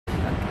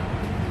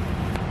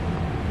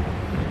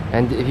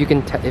And if you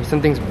can, if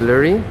something's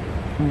blurry,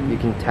 you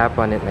can tap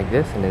on it like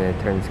this, and then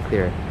it turns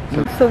clear.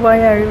 So why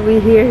are we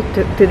here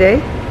today?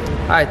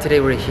 Hi, today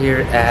we're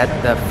here at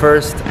the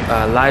first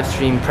live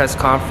stream press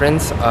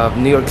conference of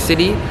New York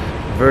City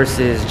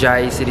versus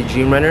Jai City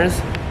Dream Runners,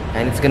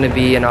 and it's going to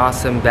be an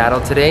awesome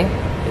battle today.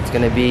 It's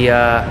going to be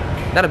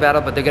not a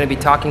battle, but they're going to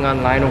be talking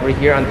online over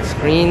here on the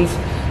screens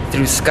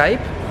through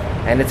Skype,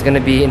 and it's going to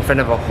be in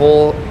front of a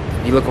whole,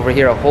 if you look over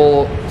here, a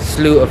whole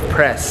slew of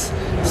press.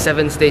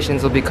 7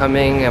 stations will be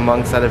coming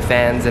amongst other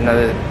fans and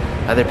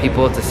other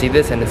people to see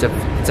this, and it's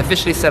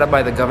officially set up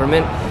by the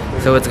government,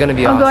 so it's going to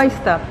be awesome. How do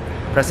I stop?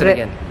 Press it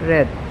again.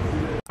 Red.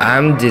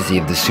 I'm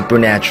Dyzee of the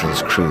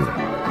Supernaturals crew.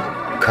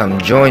 Come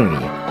join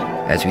me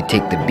as we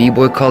take the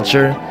b-boy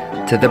culture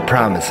to the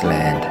promised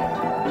land.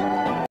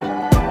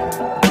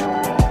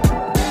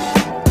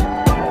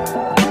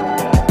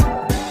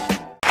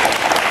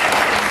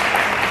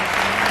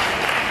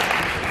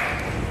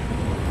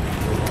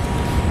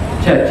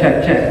 Check,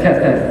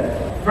 test.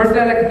 First,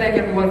 I'd like to thank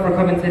everyone for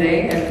coming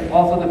today, and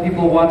also the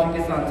people watching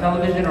this on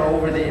television or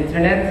over the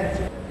internet.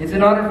 It's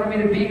an honor for me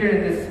to be here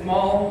in this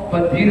small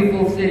but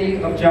beautiful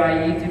city of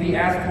Jai to be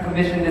asked to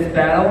commission this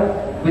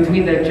battle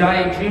between the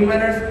Jai Dream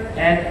Runners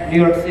and New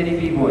York City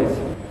B-Boys.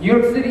 New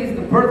York City is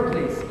the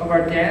birthplace of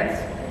our dance,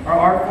 our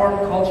art form,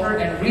 culture,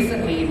 and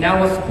recently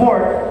now a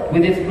sport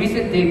with its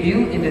recent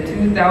debut in the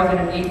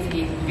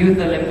 2018 Youth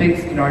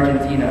Olympics in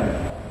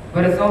Argentina.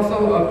 But it's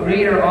also a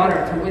greater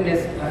honor to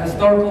witness a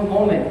historical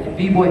moment in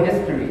B-Boy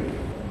history.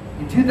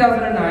 In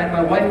 2009,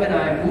 my wife and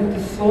I moved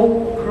to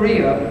Seoul,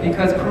 Korea,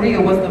 because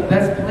Korea was the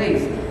best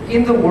place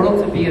in the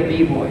world to be a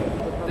B-Boy.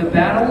 The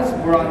battles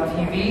were on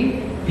TV,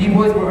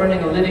 B-Boys were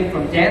earning a living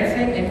from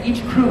dancing, and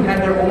each crew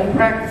had their own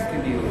practice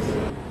studios.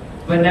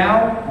 But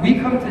now, we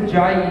come to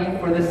Jai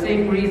for the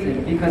same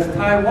reason, because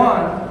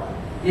Taiwan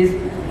is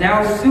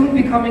now soon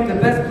becoming the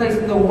best place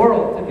in the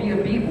world to be a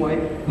B-Boy,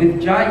 with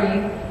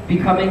Jai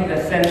becoming the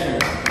center.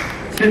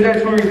 So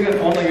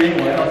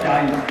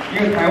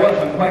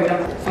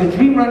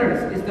Dream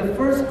Runners is the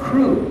first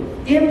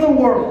crew in the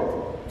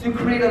world to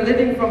create a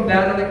living from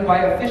battling by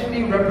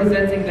officially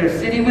representing their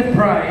city with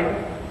pride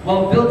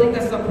while building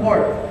the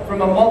support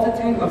from a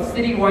multitude of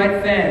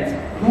citywide fans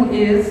who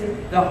is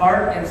the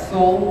heart and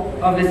soul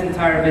of this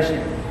entire mission.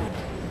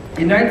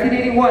 In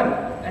 1981,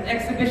 an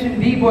exhibition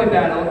b-boy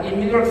battle in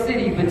New York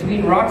City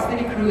between Rock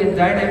City Crew and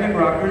Dynamic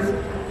Rockers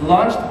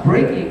launched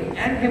breaking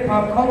and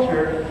hip-hop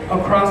culture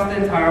across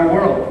the entire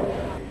world.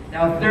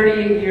 Now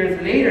 38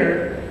 years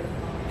later,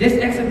 this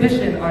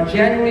exhibition on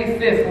January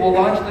 5th will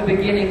launch the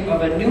beginning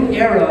of a new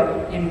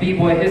era in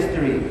b-boy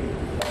history.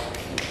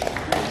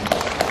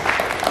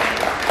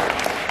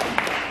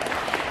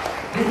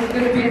 This is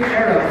going to be an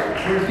era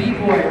where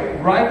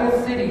b-boy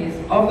rival cities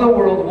of the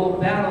world will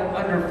battle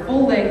under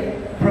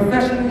full-length,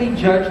 professionally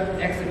judged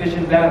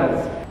exhibition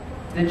battles.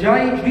 The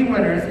Jai Dream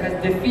Runners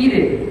has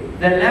defeated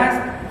the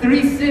last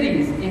 3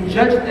 cities in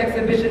judged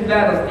exhibition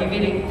battles,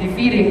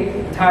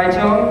 defeating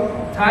Taichung,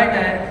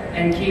 Tainan,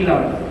 and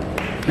Keelung.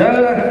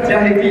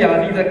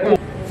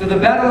 So the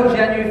battle of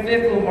January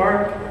 5th will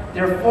mark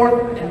their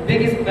 4th and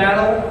biggest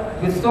battle.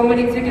 With so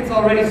many tickets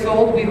already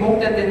sold, we hope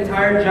that the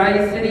entire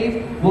Jai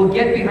city will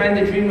get behind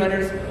the Dream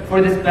Runners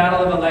for this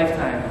battle of a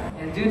lifetime.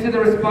 And due to the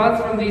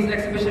response from these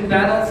exhibition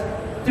battles,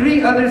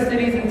 3 other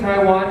cities in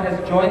Taiwan has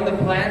joined the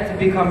plan to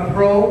become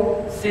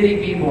pro-city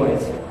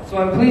b-boys. So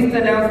I'm pleased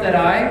to announce that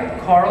I,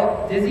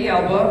 Carl Dyzee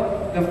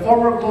Alba, the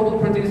former global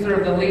producer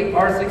of the late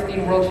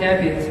R16 World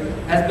Champions,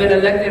 has been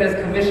elected as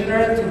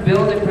commissioner to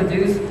build and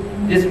produce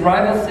this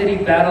rival city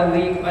battle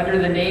league under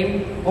the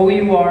name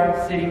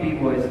OUR City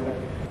B-Boys.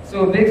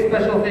 So a big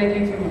special thank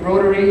you to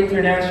Rotary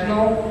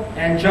International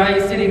and Jai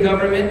City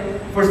government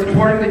for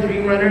supporting the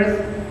Dream Runners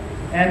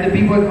and the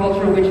b-boy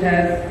culture, which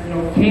has,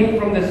 came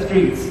from the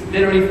streets,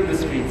 literally from the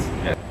streets.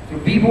 So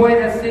b-boy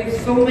has saved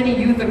so many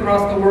youth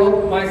across the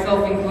world,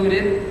 myself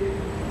included,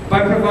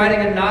 by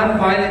providing a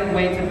non-violent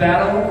way to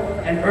battle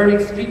and earning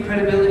street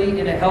credibility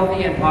in a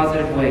healthy and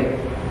positive way.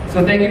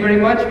 So thank you very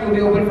much. We'll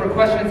be open for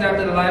questions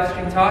after the live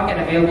stream talk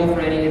and available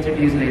for any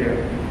interviews later.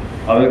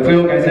 好的，最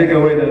后感谢各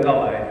位的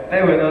到来。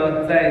待会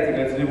呢，在这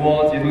个直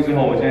播结束之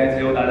后，我现在接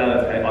受大家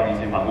的采访以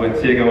及访问。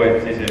谢谢各位，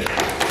谢谢。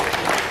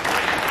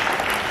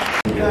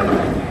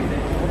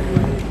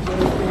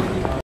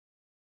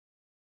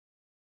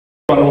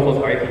段落后才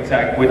会停下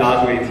来，为大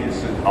家做一些解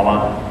释，好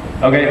吗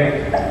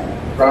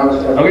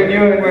 ？OK。Okay, New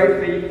York,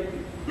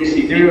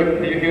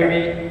 do you hear me?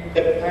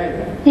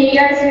 Can you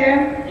guys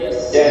hear?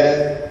 Yes.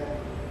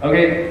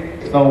 Okay,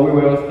 so we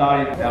will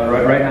start it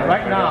right now.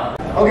 Right now.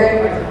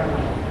 Okay.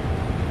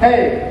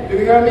 Hey, do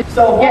you hear me?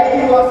 So why do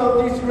you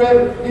also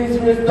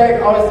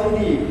disrespect our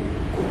city?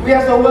 We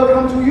are so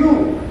welcome to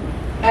you.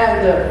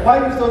 And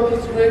why you so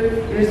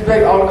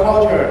disrespect our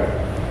culture?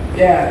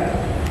 Yeah.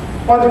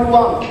 What do you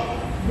want?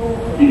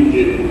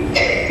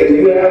 Because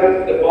you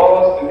have the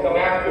balls to come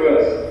after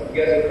us.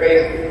 You guys are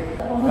crazy.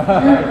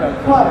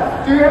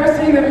 What? Do you ever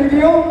see the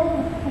video?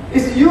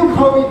 It's you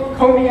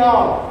call me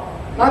out,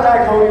 not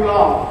I call you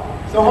out.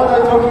 So what are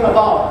you talking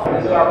about?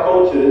 This is our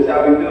culture. This is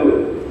how we do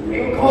it.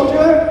 in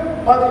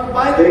culture, but you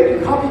buy it,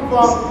 you copy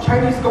from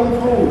Chinese Kung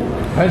Fu.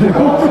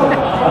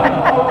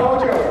 Our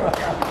culture.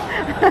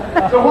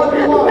 So what do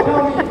you want?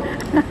 Tell me.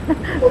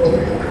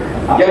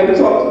 You haven't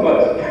talked too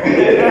much.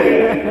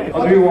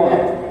 What do you want?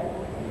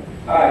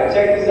 Alright,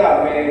 check this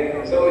out,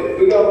 man. So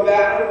we're gonna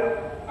battle.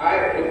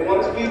 Alright, if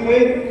once we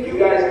win, you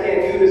guys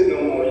can't do this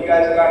no more. You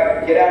guys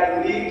gotta get out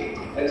of the league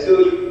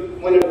until you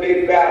win a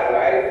big battle,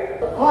 right?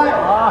 Why?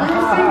 Do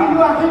you think you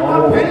are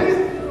hip-hop kings?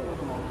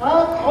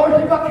 Huh? Or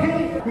hip-hop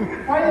king?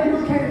 Why you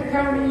can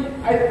tell me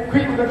I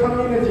quit the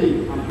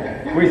community?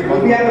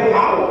 Because we have the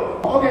power.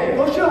 Okay,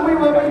 for sure we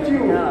will beat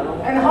you.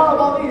 And how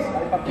about this?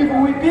 If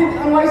we beat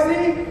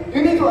NYC,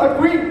 you need to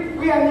agree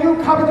we are new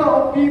capital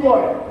of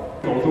Bboy.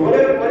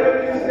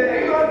 Whatever you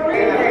say. You agree,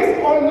 yes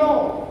or no?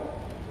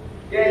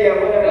 Yeah,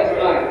 whatever. That's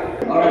right.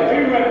 Alright,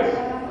 dream records.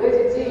 Where's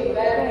your team,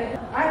 man?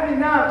 I'm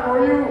enough for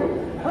you.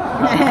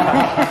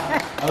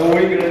 我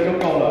一个人就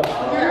够了。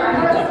 Do you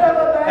press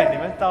哎，你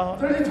们到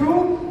 32?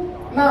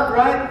 Not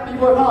right,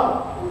 Bboy not.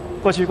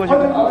 过去过去。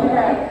 What do you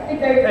think?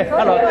 哎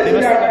，hello，你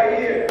们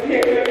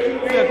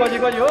四个过去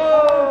过去哦。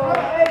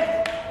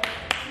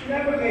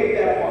 Never made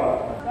that far.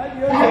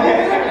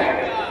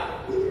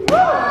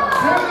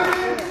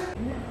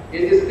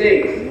 It's the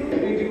stakes.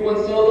 If you do one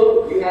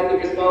solo, you have to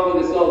respond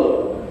with a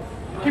solo.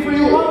 If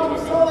you want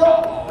to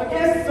solo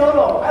against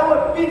solo, I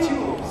will beat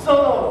you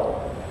solo.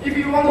 If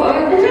you want to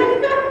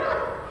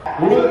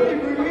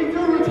if we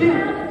do routine,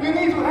 you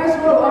need to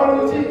answer our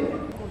routine.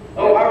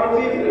 Oh, our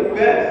routines are the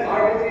best.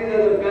 Our routines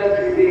are the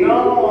best routines.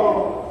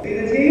 No. See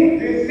the team?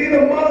 Do you see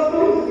the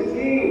muscles? The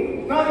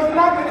team. No, it's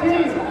not the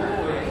team.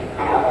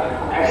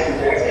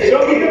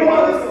 Show me the It's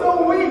muscles. so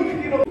weak.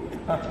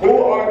 Who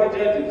are the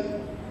judges?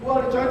 Who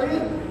are the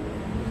judges?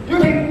 You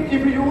can,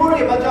 if you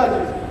worry about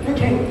judges, you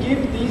can give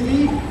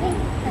Dyzee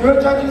your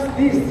judges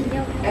list,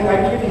 and I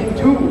give him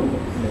 2.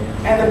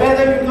 And the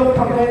better you don't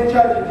complain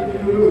judges if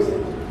you lose.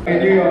 Okay,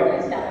 New York.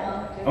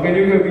 Okay,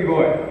 New York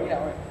Bboy.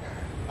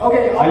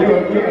 Okay. Are you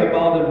agree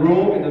about the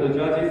rule and the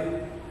judges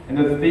and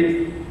the stakes?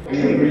 Do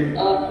you agree?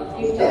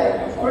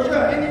 For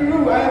sure, any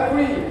rule I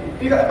agree.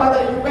 Because, but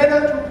you better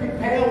to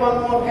prepare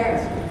one more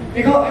pants.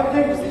 Because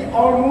after you see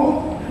our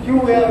move, you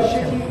will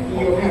shaking in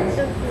your pants.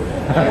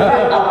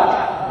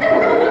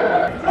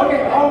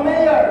 Okay, our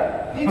mayor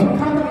need to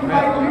come to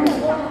invite you.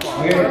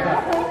 Okay.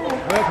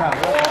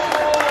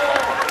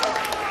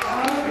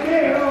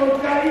 Hello,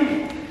 Dyzee.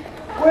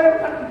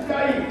 Welcome to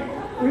Dyzee.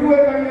 We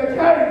welcome your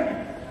charity.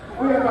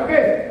 We have a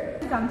guest.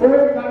 Welcome to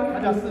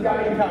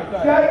Dyzee.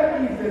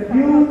 Dyzee is a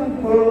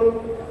beautiful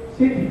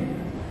city.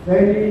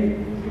 Very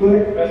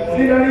good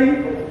scenery.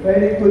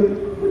 Very good.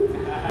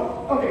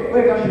 Okay,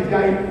 welcome to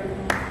Dyzee.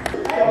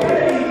 I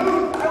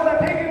will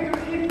take him to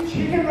eat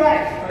chicken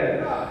rice.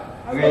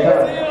 Okay,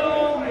 see you.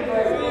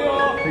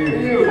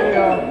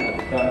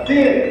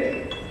 Deal.